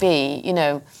it might be, you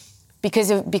know,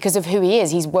 because of who he is.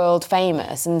 He's world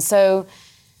famous. And so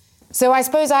I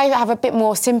suppose I have a bit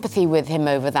more sympathy with him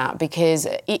over that, because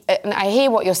I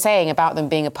hear what you're saying about them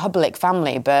being a public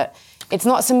family, but it's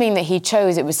not something that he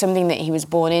chose. It was something that he was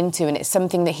born into, and it's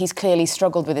something that he's clearly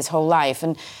struggled with his whole life.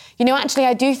 And, you know, actually,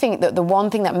 I do think that the one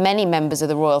thing that many members of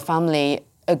the royal family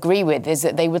agree with is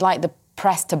that they would like the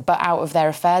press to butt out of their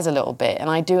affairs a little bit, and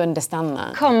I do understand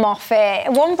that. Come off it.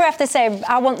 One breath they say,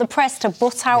 I want the press to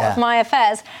butt out of my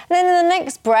affairs, and then in the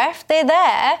next breath they're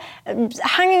there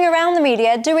hanging around the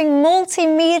media doing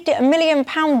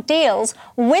multi-million-pound deals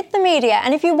with the media.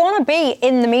 And if you want to be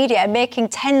in the media making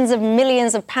tens of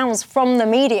millions of pounds from the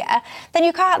media, then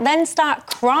you can't then start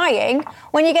crying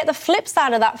when you get the flip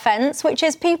side of that fence, which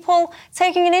is people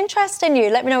taking an interest in you.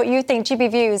 Let me know what you think.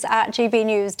 GB Views at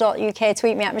gbnews.uk.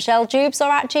 Tweet me at Michelle Jubes or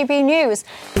at GB News.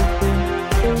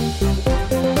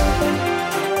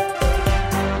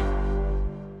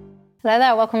 Hello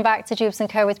there, welcome back to Jubes &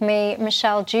 Co with me,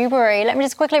 Michelle Dewberry. Let me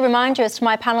just quickly remind you as to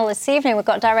my panel this evening. We've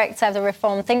got Director of the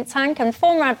Reform think tank and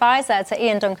former advisor to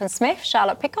Ian Duncan-Smith,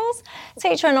 Charlotte Pickles,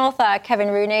 teacher and author Kevin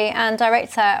Rooney, and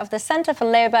Director of the Centre for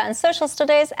Labour and Social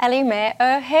Studies, Ellie Mae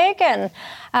O'Hagan.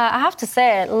 I have to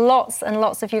say, lots and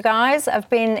lots of you guys have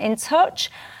been in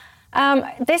touch.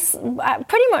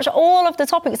 Pretty much all of the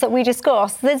topics that we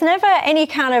discuss, there's never any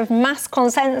kind of mass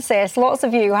consensus. Lots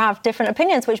of you have different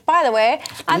opinions, which, by the way,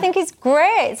 I think is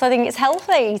great. So I think it's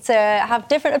healthy to have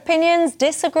different opinions,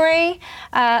 disagree.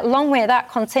 Long may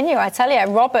that continue. I tell you,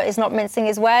 Robert is not mincing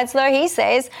his words, though. He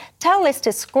says, tell this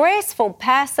disgraceful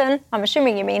person, I'm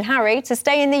assuming you mean Harry, to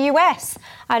stay in the US.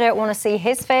 I don't want to see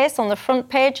his face on the front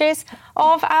pages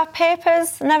of our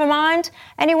papers. Never mind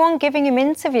anyone giving him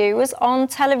interviews on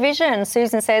television.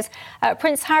 Susan says,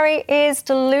 Prince Harry is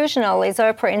delusional. His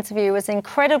Oprah interview was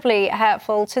incredibly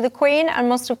hurtful to the Queen and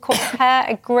must have caused her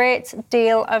a great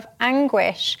deal of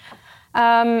anguish.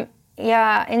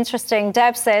 Yeah, interesting.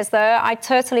 Deb says, though, I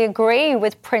totally agree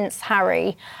with Prince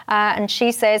Harry. And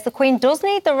she says the Queen does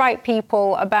need the right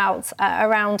people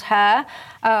around her.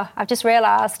 Oh, I've just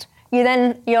realised.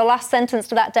 Your last sentence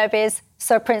to that, Deb, is,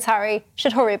 so Prince Harry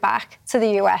should hurry back to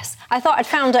the US. I thought I'd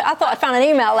found an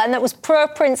email then that was pro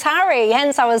Prince Harry.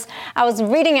 Hence, I was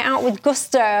reading it out with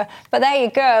gusto. But there you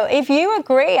go. If you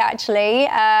agree, actually,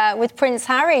 with Prince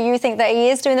Harry, you think that he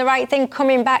is doing the right thing,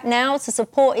 coming back now to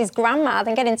support his grandma,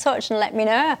 then get in touch and let me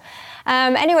know.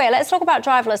 Anyway, let's talk about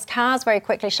driverless cars very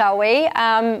quickly, shall we?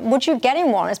 Would you get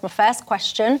in one is my first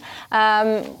question.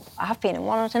 I've been in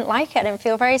one, I didn't like it, I didn't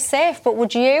feel very safe, but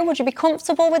would you? Would you be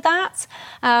comfortable with that?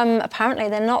 Apparently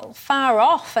they're not far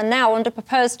off, and now under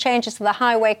proposed changes to the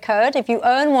highway code, if you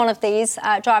own one of these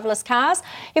driverless cars,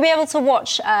 you'll be able to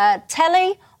watch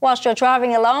telly whilst you're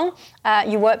driving along.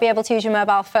 You won't be able to use your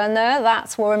mobile phone, though.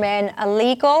 That will remain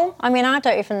illegal. I mean, I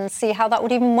don't even see how that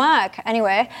would even work.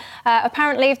 Anyway,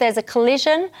 apparently, if there's a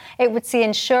collision, it would see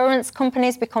insurance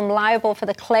companies become liable for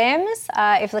the claims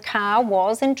if the car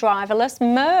was in driverless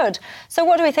mode. So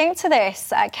what do we think to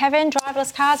this? Kevin,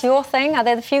 driverless cars, your thing? Are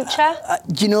they the future?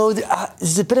 You know,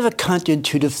 there's a bit of a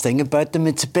counterintuitive thing about them.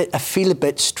 I feel a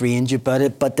bit strange about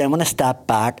it, but then when I step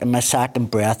back in my second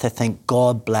breath, I think,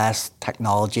 God bless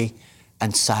technology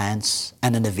and science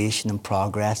and innovation and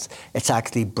progress. It's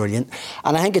actually brilliant.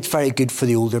 And I think it's very good for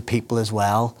the older people as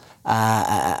well,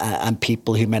 and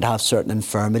people who might have certain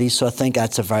infirmities. So I think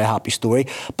that's a very happy story.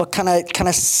 But can I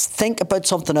think about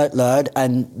something out loud,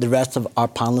 and the rest of our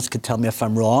panellists could tell me if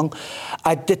I'm wrong?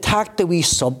 I detect a wee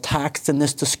subtext in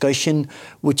this discussion,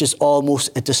 which is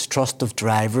almost a distrust of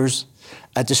drivers.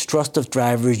 A distrust of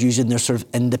drivers using their sort of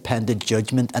independent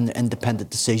judgment and their independent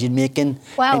decision-making.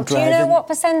 Well, do you know what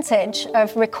percentage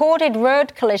of recorded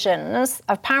road collisions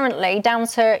apparently down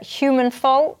to human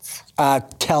fault?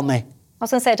 Tell me. I was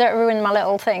going to say, don't ruin my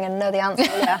little thing and know the answer,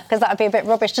 because that would be a bit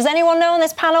rubbish. Does anyone know on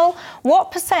this panel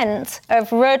what %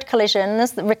 of road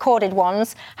collisions, the recorded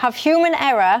ones, have human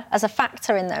error as a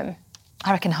factor in them?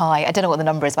 I reckon high. I don't know what the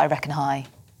number is, but I reckon high.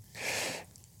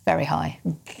 Very high.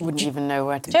 Wouldn't even know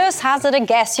where to... Just hazard a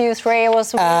guess, you three.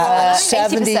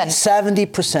 70%.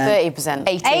 30%.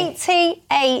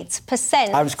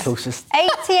 88%. I was closest. 88%.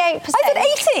 I said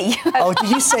 80. Oh, did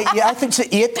you say... Yeah, I think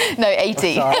it's 8. No,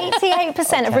 80.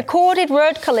 88% of recorded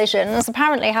road collisions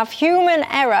apparently have human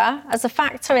error as a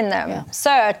factor in them. Yeah.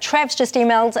 So, Trev's just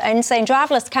emailed in saying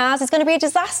driverless cars is going to be a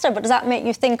disaster, but does that make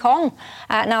you think on?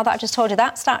 Now that I just told you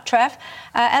that stat, Trev.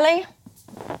 Ellie?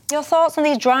 Your thoughts on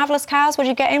these driverless cars? Would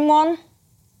you get in one?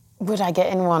 Would I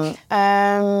get in one?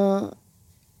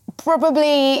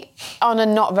 Probably on a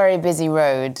not very busy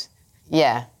road.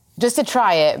 Yeah. Just to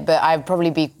try it, but I'd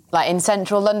probably be, like, in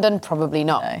central London, probably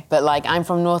not. No. But, like, I'm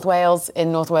from North Wales.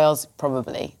 In North Wales,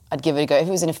 probably. I'd give it a go. If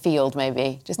it was in a field,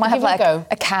 maybe. Just might give have, it a go.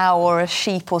 a cow or a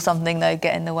sheep or something, though,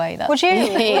 get in the way. Would you?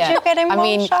 Yeah. Would you get in one, I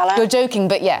mean, Charlotte? you're joking,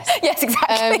 but yes. Yes,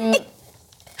 exactly.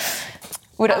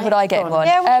 Would I get in one?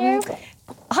 Yeah, would you?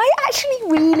 I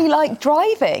actually really like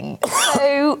driving.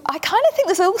 So I kind of think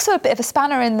there's also a bit of a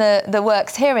spanner in the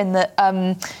works here in that,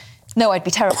 no, I'd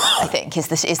be terrified, I think, is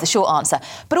the short answer.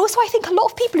 But also I think a lot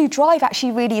of people who drive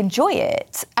actually really enjoy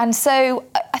it. And so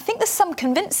I think there's some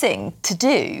convincing to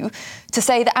do to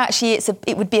say that actually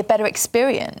it would be a better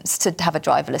experience to have a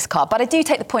driverless car. But I do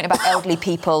take the point about elderly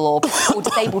people or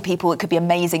disabled people. It could be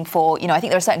amazing for, I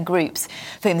think there are certain groups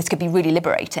for whom this could be really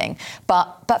liberating.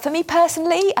 But for me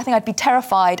personally, I think I'd be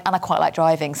terrified, and I quite like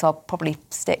driving, so I'll probably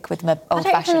stick with my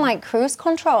old-fashioned. I don't even like cruise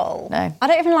control. No. I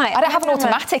don't even like... I don't have an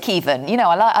automatic even.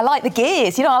 I like the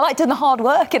gears. I like doing the hard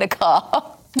work in a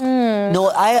car.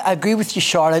 No, I agree with you,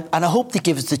 Charlotte, and I hope they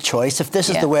give us the choice. If this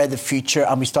is the way of the future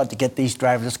and we start to get these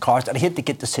driverless cars, and I hate to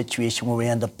get the situation where we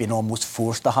end up being almost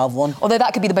forced to have one. Although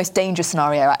that could be the most dangerous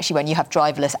scenario, actually, when you have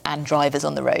driverless and drivers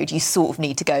on the road. You sort of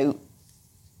need to go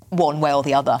one way or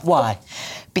the other. Why?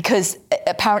 Because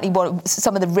apparently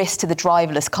some of the risk to the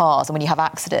driverless cars and when you have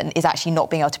accident is actually not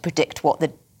being able to predict what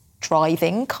the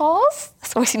driving cars,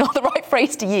 that's obviously not the right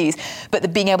phrase to use,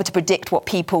 but being able to predict what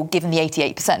people, given the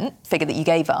 88% figure that you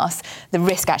gave us, the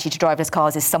risk actually to driverless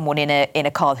cars is someone in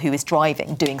a car who is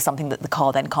driving, doing something that the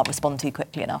car then can't respond to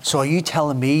quickly enough. So are you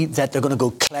telling me that they're going to go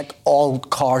click, all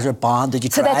cars are banned, did you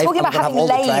drive? So they're talking about having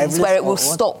lanes where it will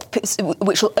stop,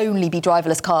 which will only be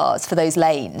driverless cars for those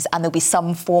lanes, and there'll be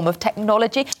some form of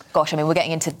technology. Gosh, I mean, we're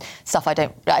getting into stuff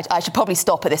I should probably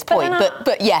stop at this point,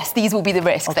 but yes, these will be the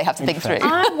risks they have to think through.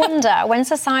 I wonder, when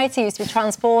society used to be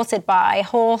transported by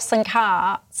horse and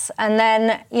carts, and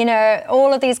then,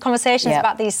 all of these conversations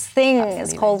about these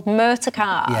things called motor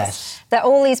cars, that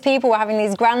all these people were having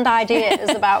these grand ideas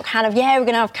about we're going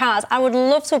to have cars. I would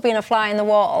love to have been a fly in the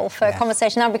wall for a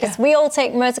conversation now, because we all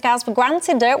take motor cars for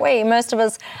granted, don't we? Most of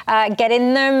us get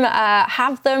in them,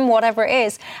 have them, whatever it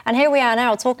is. And here we are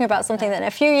now talking about something that in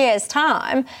a few years'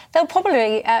 time, they'll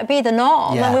probably be the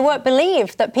norm. And we won't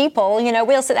believe that people,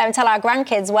 we'll sit there and tell our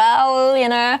grandkids, well,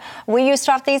 we used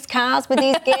to have these cars with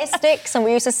these gear sticks and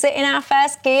we used to sit in our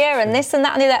first gear and this and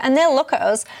that and the other, and they'll look at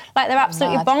us like they're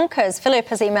absolutely bonkers. Philip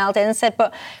has emailed in and said,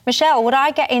 but Michelle, would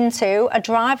I get into a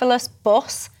driverless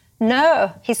bus?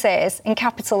 No, he says, in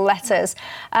capital letters.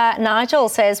 Nigel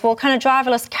says, well, can a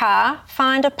driverless car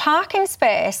find a parking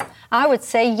space? I would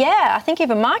say, yeah. I think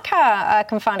even my car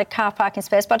can find a car parking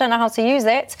space, but I don't know how to use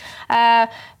it.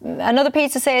 Another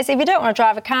Peter says, if you don't want to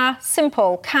drive a car,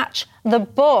 simple, catch the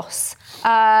bus.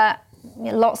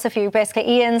 Lots of you, basically.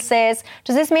 Ian says,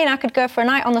 does this mean I could go for a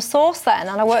night on the sauce then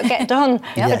and I won't get done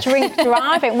for drink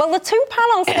driving? Well, the two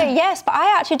panels say yes, but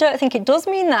I actually don't think it does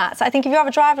mean that. So I think if you have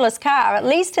a driverless car, at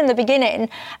least in the beginning,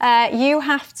 you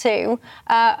have to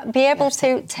be able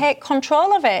to take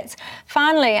control of it.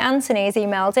 Finally, Anthony's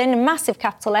emailed in massive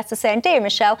capital letters saying, dear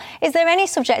Michelle, is there any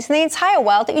subject in the entire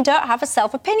world that you don't have a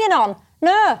self-opinion on?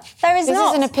 No, there is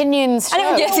not. This is an opinions show.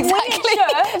 And it would be a weird show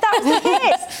if that was the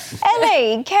case.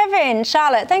 Ellie, Kevin,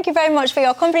 Charlotte, thank you very much for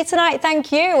your company tonight.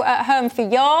 Thank you at home for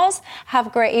yours. Have a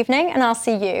great evening, and I'll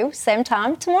see you same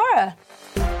time tomorrow.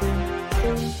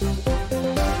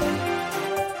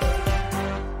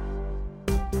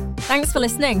 Thanks for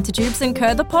listening to Jubes &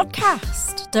 Co, the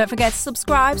podcast. Don't forget to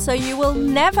subscribe so you will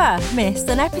never miss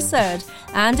an episode.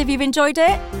 And if you've enjoyed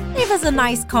it, leave us a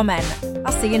nice comment.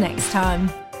 I'll see you next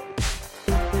time.